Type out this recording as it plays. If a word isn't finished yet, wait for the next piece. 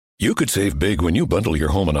You could save big when you bundle your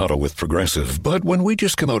home and auto with Progressive, but when we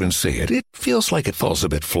just come out and say it, it feels like it falls a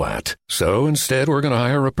bit flat. So instead, we're going to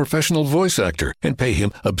hire a professional voice actor and pay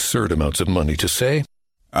him absurd amounts of money to say,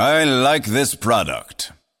 I like this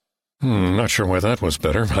product. Not sure why that was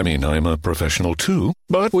better. I mean, I'm a professional too,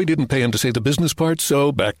 but we didn't pay him to say the business part,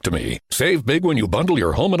 so back to me. Save big when you bundle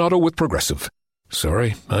your home and auto with Progressive.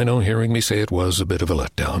 Sorry, I know hearing me say it was a bit of a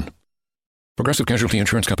letdown. Progressive Casualty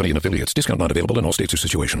Insurance Company and Affiliates. Discount not available in all states or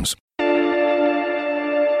situations. There's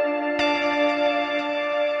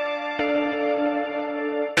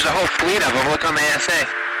a whole fleet of them. Look on the ASA.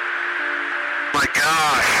 My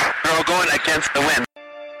gosh. They're all going against the wind.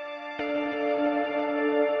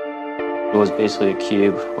 It was basically a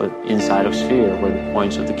cube with inside of a sphere where the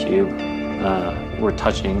points of the cube were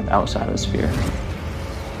touching outside of the sphere.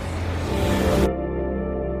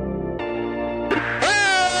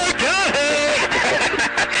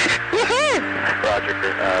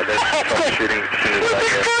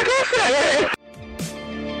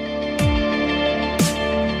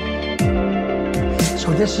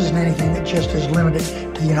 So this isn't anything that just is limited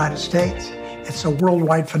to the United States. It's a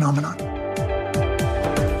worldwide phenomenon.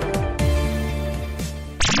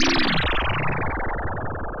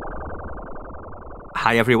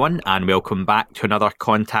 Hi everyone, and welcome back to another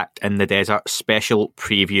Contact in the Desert special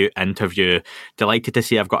preview interview. Delighted to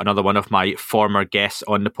see I've got another one of my former guests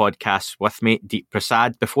on the podcast with me, Deep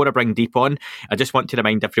Prasad. Before I bring Deep on, I just want to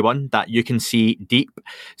remind everyone that you can see Deep,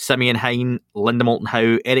 Simeon Hein, Linda Moulton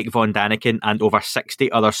Howe, Eric Von Daniken, and over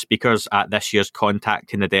 60 other speakers at this year's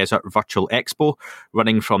Contact in the Desert Virtual Expo,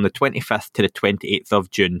 running from the 25th to the 28th of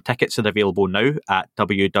June. Tickets are available now at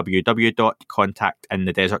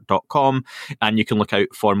www.contactinthedesert.com, and you can look out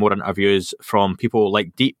for more interviews from people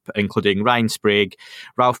like Deep, including Ryan Sprague,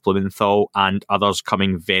 Ralph Blumenthal, and others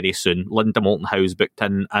coming very soon. Linda Moulton Howe's booked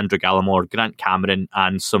in, Andrew Gallimore, Grant Cameron,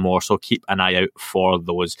 and some more, so keep an eye out for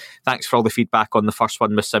those. Thanks for all the feedback on the first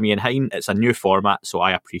one with Simeon Hein. It's a new format, so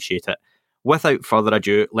I appreciate it. Without further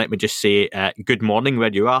ado, let me just say good morning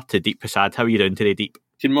where you are to Deep Prasad. How are you doing today, Deep?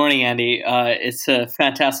 Good morning, Andy. It's a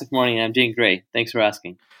fantastic morning. I'm doing great. Thanks for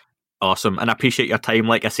asking. Awesome, and I appreciate your time.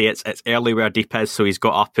 Like I say, it's early where Deep is, so he's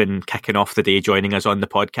got up and kicking off the day joining us on the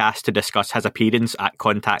podcast to discuss his appearance at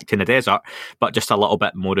Contact in the Desert, but just a little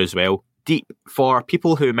bit more as well. Deep, for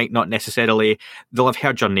people who might not necessarily, they'll have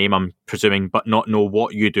heard your name, I'm presuming, but not know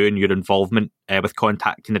what you do and your involvement with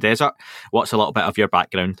Contact in the Desert. What's a little bit of your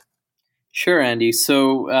background? Sure, Andy.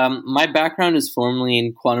 So my background is formerly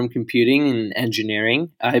in quantum computing and engineering.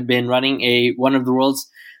 I've been running one of the world's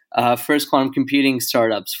first quantum computing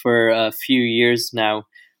startups for a few years now.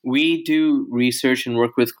 We do research and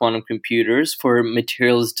work with quantum computers for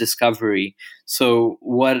materials discovery. So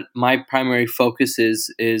what my primary focus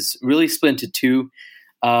is really split into two.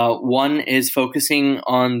 One is focusing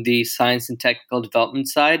on the science and technical development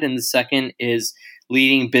side, and the second is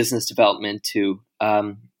leading business development too.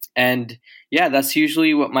 And yeah, that's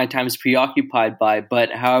usually what my time is preoccupied by.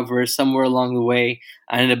 But however, somewhere along the way,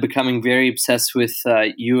 I ended up becoming very obsessed with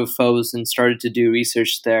UFOs and started to do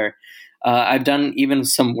research there. I've done even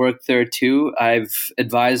some work there too. I've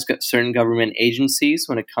advised certain government agencies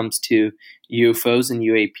when it comes to UFOs and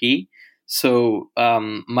UAP. So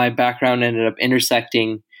my background ended up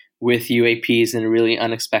intersecting with UAPs in a really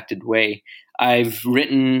unexpected way. I've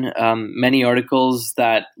written many articles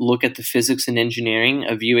that look at the physics and engineering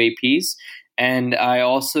of UAPs, and I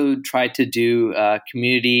also try to do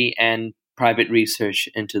community and private research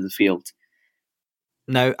into the field.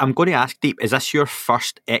 Now, I'm going to ask Deep, is this your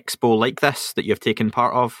first expo like this that you've taken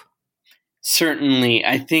part of? Certainly.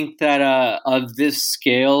 I think that of this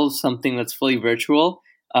scale, something that's fully virtual,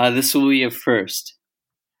 this will be a first.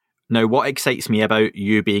 Now, what excites me about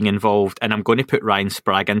you being involved, and I'm going to put Ryan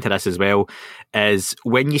Sprague into this as well, is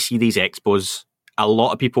when you see these expos, a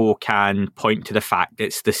lot of people can point to the fact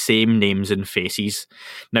it's the same names and faces.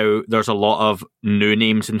 Now, there's a lot of new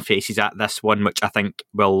names and faces at this one, which I think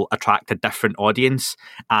will attract a different audience,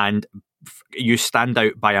 and you stand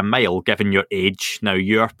out by a mile given your age. Now,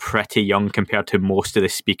 you're pretty young compared to most of the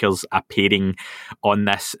speakers appearing on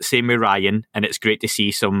this. Same with Ryan, and it's great to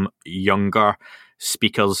see some younger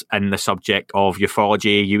speakers in the subject of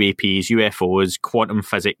ufology, UAPs, UFOs, quantum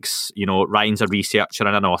physics. You know, Ryan's a researcher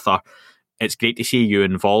and an author. It's great to see you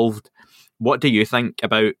involved. What do you think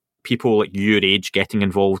about people like your age getting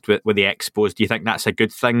involved with the expos? Do you think that's a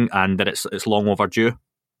good thing and that it's long overdue?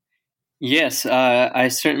 Yes, I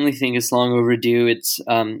certainly think it's long overdue. It's,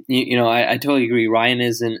 I totally agree. Ryan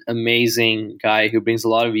is an amazing guy who brings a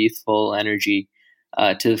lot of youthful energy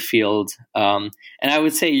to the field. And I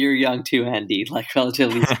would say you're young too, Andy, like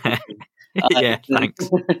relatively speaking. Yeah, thanks.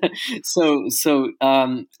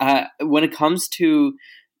 When it comes to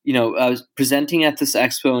presenting at this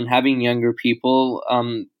expo and having younger people,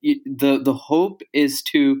 the hope is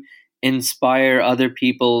to inspire other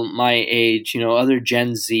people my age, other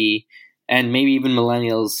Gen Z, and maybe even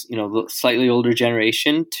millennials, the slightly older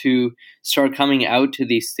generation, to start coming out to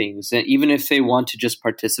these things, and even if they want to just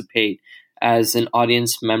participate as an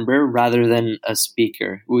audience member rather than a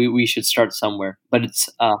speaker. We should start somewhere, but it's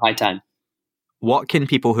high time. What can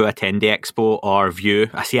people who attend the expo or view,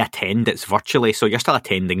 I say attend, it's virtually, so you're still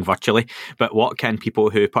attending virtually, but what can people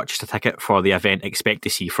who purchase a ticket for the event expect to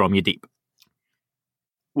see from you, Deep?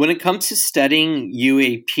 When it comes to studying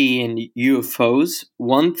UAP and UFOs,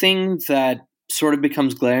 one thing that sort of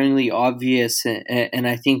becomes glaringly obvious, and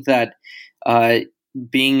I think that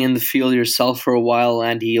being in the field yourself for a while,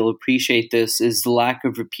 Andy, you'll appreciate this, is the lack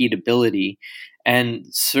of repeatability, and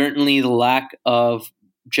certainly the lack of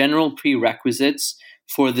general prerequisites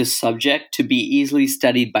for this subject to be easily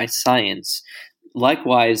studied by science.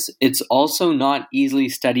 Likewise, it's also not easily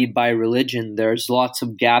studied by religion. There's lots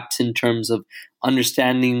of gaps in terms of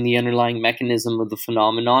understanding the underlying mechanism of the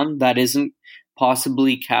phenomenon that isn't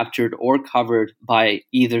possibly captured or covered by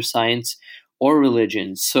either science or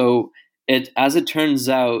religion. So as it turns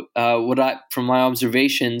out, from my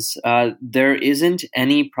observations, there isn't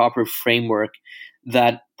any proper framework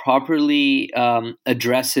that properly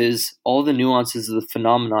addresses all the nuances of the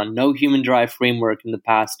phenomenon. No human-derived framework in the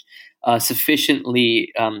past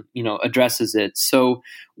sufficiently, addresses it. So,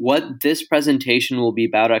 what this presentation will be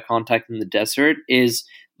about at Contact in the Desert is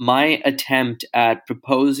my attempt at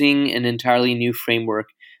proposing an entirely new framework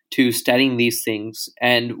to studying these things,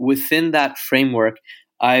 and within that framework,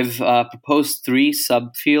 I've proposed 3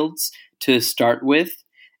 subfields to start with.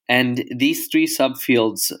 And these 3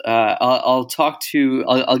 subfields, I'll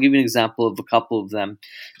give you an example of a couple of them.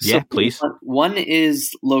 Yeah, so please. One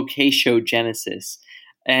is locatiogenesis.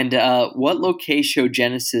 And what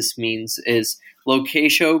locatiogenesis means is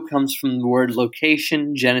locatio comes from the word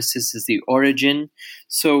location, genesis is the origin.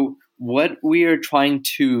 So what we are trying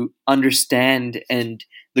to understand, and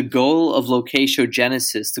the goal of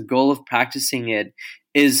locatiogenesis, the goal of practicing it,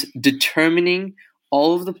 is determining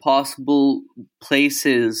all of the possible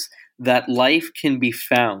places that life can be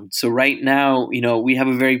found. So right now, we have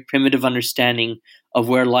a very primitive understanding of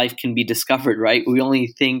where life can be discovered, right? We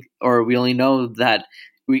only know that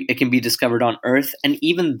it can be discovered on Earth. And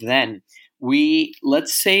even then,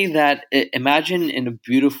 let's say that, imagine in a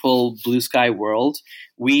beautiful blue sky world,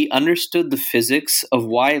 we understood the physics of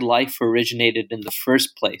why life originated in the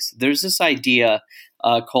first place. There's this idea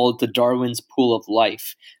called the Darwin's pool of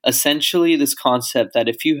life. Essentially, this concept that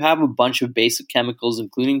if you have a bunch of basic chemicals,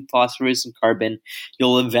 including phosphorus and carbon,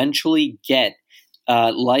 you'll eventually get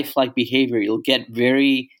life-like behavior. You'll get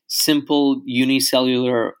very simple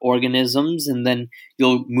unicellular organisms, and then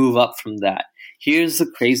you'll move up from that. Here's the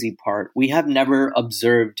crazy part. We have never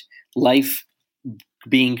observed life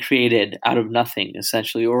being created out of nothing,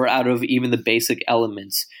 essentially, or out of even the basic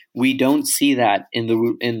elements. We don't see that in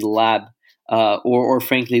the lab, or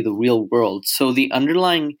frankly, the real world. So the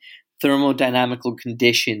underlying thermodynamical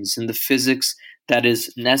conditions and the physics that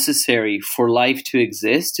is necessary for life to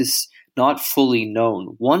exist is not fully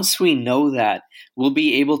known. Once we know that, we'll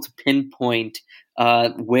be able to pinpoint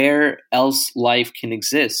where else life can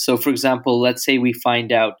exist. So, for example, let's say we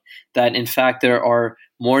find out that, in fact, there are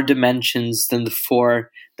more dimensions than the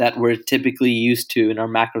 4 that we're typically used to in our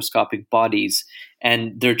macroscopic bodies,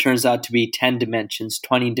 and there turns out to be 10 dimensions,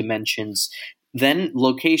 20 dimensions. Then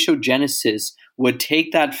locatiogenesis would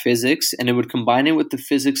take that physics and it would combine it with the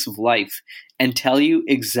physics of life and tell you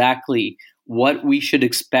exactly what we should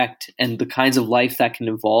expect and the kinds of life that can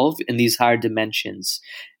evolve in these higher dimensions.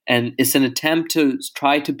 And it's an attempt to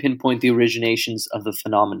try to pinpoint the originations of the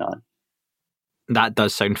phenomenon. That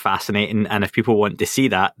does sound fascinating. And if people want to see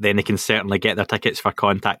that, then they can certainly get their tickets for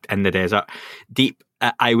Contact in the Desert. Deep,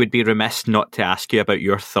 I would be remiss not to ask you about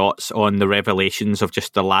your thoughts on the revelations of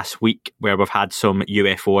just the last week, where we've had some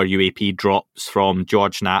UFO or UAP drops from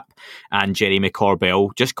George Knapp and Jeremy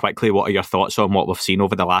Corbell. Just quickly, what are your thoughts on what we've seen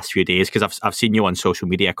over the last few days? Because I've seen you on social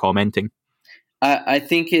media commenting. I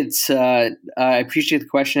think it's, I appreciate the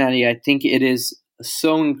question, Andy. I think it is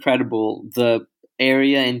so incredible, the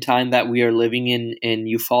area in time that we are living in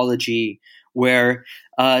ufology, where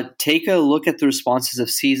take a look at the responses of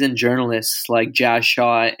seasoned journalists like Jazz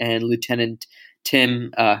Shaw and Lieutenant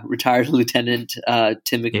Tim, retired Lieutenant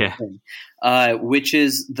Tim McMillan, which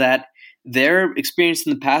is that their experience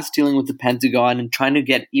in the past dealing with the Pentagon and trying to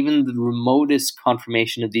get even the remotest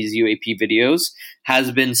confirmation of these UAP videos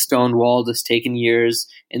has been stonewalled. It's taken years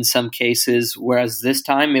in some cases, whereas this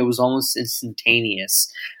time it was almost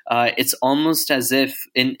instantaneous. It's almost as if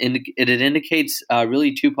it indicates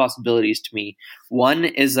really two possibilities to me. One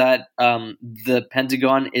is that the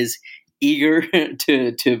Pentagon is eager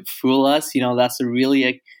to fool us. That's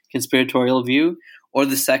a conspiratorial view. Or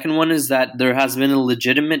the second one is that there has been a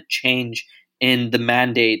legitimate change in the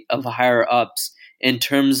mandate of higher ups in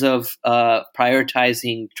terms of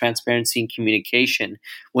prioritizing transparency and communication.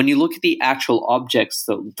 When you look at the actual objects,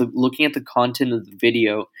 though, looking at the content of the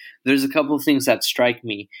video, there's a couple of things that strike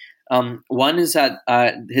me. One is that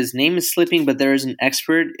his name is slipping, but there is an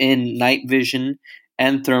expert in night vision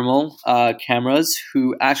and thermal cameras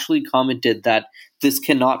who actually commented that this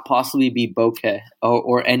cannot possibly be bokeh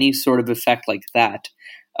or any sort of effect like that.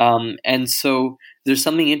 And so there's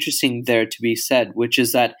something interesting there to be said, which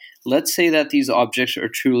is that let's say that these objects are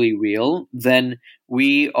truly real, then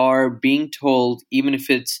we are being told, even if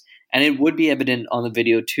it's, and it would be evident on the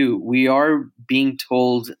video too, we are being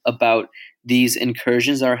told about these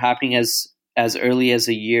incursions that are happening as early as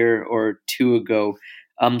a year or two ago.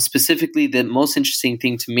 Specifically, the most interesting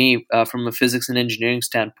thing to me from a physics and engineering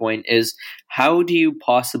standpoint is how do you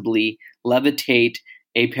possibly levitate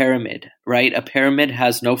a pyramid, right? A pyramid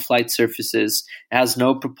has no flight surfaces, has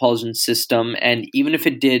no propulsion system, and even if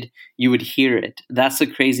it did, you would hear it. That's the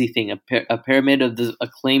crazy thing. A pyramid of the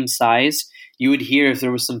acclaimed size, you would hear if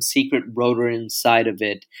there was some secret rotor inside of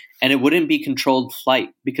it, and it wouldn't be controlled flight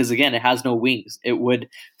because, again, it has no wings. It would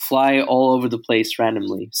fly all over the place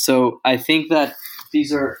randomly. So I think that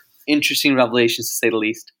these are interesting revelations, to say the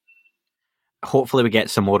least. Hopefully we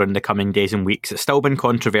get some more in the coming days and weeks. It's still been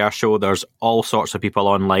controversial. There's all sorts of people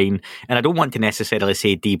online, and I don't want to necessarily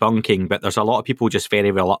say debunking, but there's a lot of people just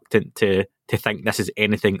very reluctant to think this is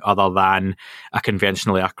anything other than a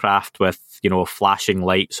conventional aircraft with, flashing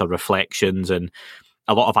lights or reflections and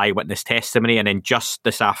a lot of eyewitness testimony. And then just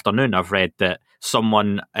this afternoon, I've read that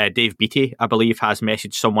someone, Dave Beatty, I believe, has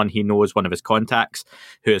messaged someone he knows, one of his contacts,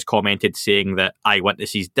 who has commented saying that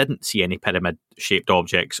eyewitnesses didn't see any pyramid-shaped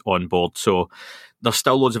objects on board. So there's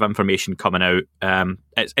still loads of information coming out.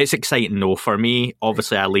 It's exciting, though. For me,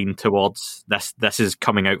 obviously, I lean towards this. This is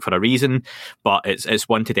coming out for a reason, but it's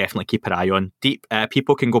one to definitely keep an eye on. Deep,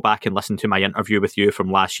 people can go back and listen to my interview with you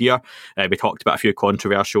from last year. We talked about a few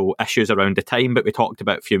controversial issues around the time, but we talked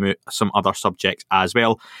about some other subjects as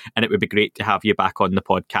well. And it would be great to have you back on the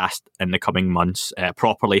podcast in the coming months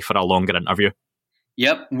properly for a longer interview.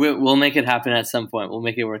 Yep, we'll make it happen at some point. We'll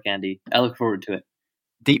make it work, Andy. I look forward to it.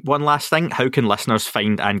 Deep, one last thing. How can listeners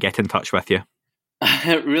find and get in touch with you?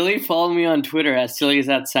 Really follow me on Twitter. As silly as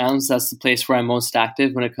that sounds, that's the place where I'm most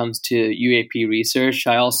active when it comes to UAP research.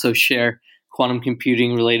 I also share quantum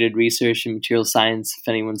computing related research and material science if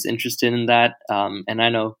anyone's interested in that. And I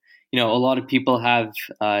know, a lot of people have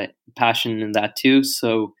passion in that too.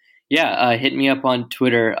 So yeah, hit me up on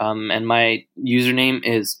Twitter. And my username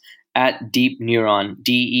is @DeepNeuron,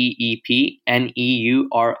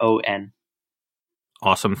 DeepNeuron.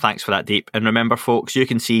 Awesome. Thanks for that, Deep. And remember, folks, you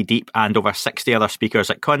can see Deep and over 60 other speakers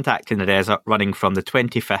at Contact in the Desert running from the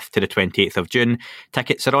 25th to the 28th of June.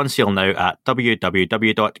 Tickets are on sale now at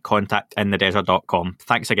www.contactinthedesert.com.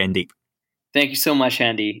 Thanks again, Deep. Thank you so much,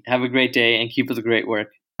 Andy. Have a great day and keep up the great work.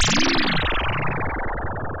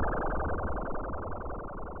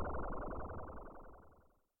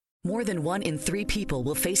 More than 1 in 3 people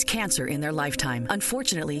will face cancer in their lifetime.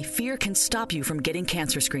 Unfortunately, fear can stop you from getting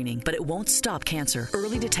cancer screening, but it won't stop cancer.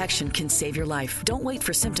 Early detection can save your life. Don't wait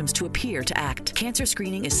for symptoms to appear to act. Cancer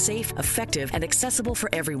screening is safe, effective, and accessible for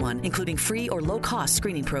everyone, including free or low-cost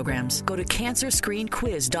screening programs. Go to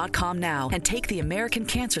CancerScreenQuiz.com now and take the American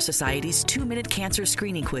Cancer Society's 2-minute cancer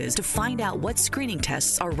screening quiz to find out what screening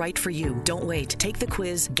tests are right for you. Don't wait. Take the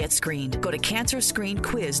quiz. Get screened. Go to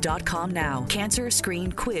CancerScreenQuiz.com now.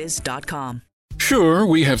 CancerScreenQuiz.com. Sure,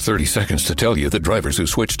 we have 30 seconds to tell you that drivers who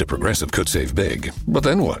switch to Progressive could save big. But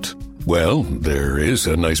then what? Well, there is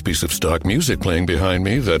a nice piece of stock music playing behind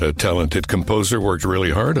me that a talented composer worked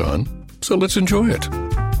really hard on. So let's enjoy it.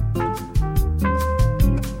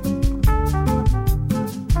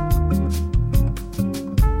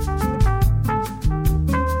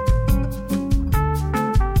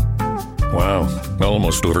 Wow,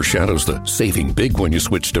 almost overshadows the saving big when you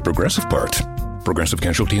switch to Progressive part. Progressive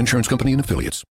Casualty Insurance Company and Affiliates.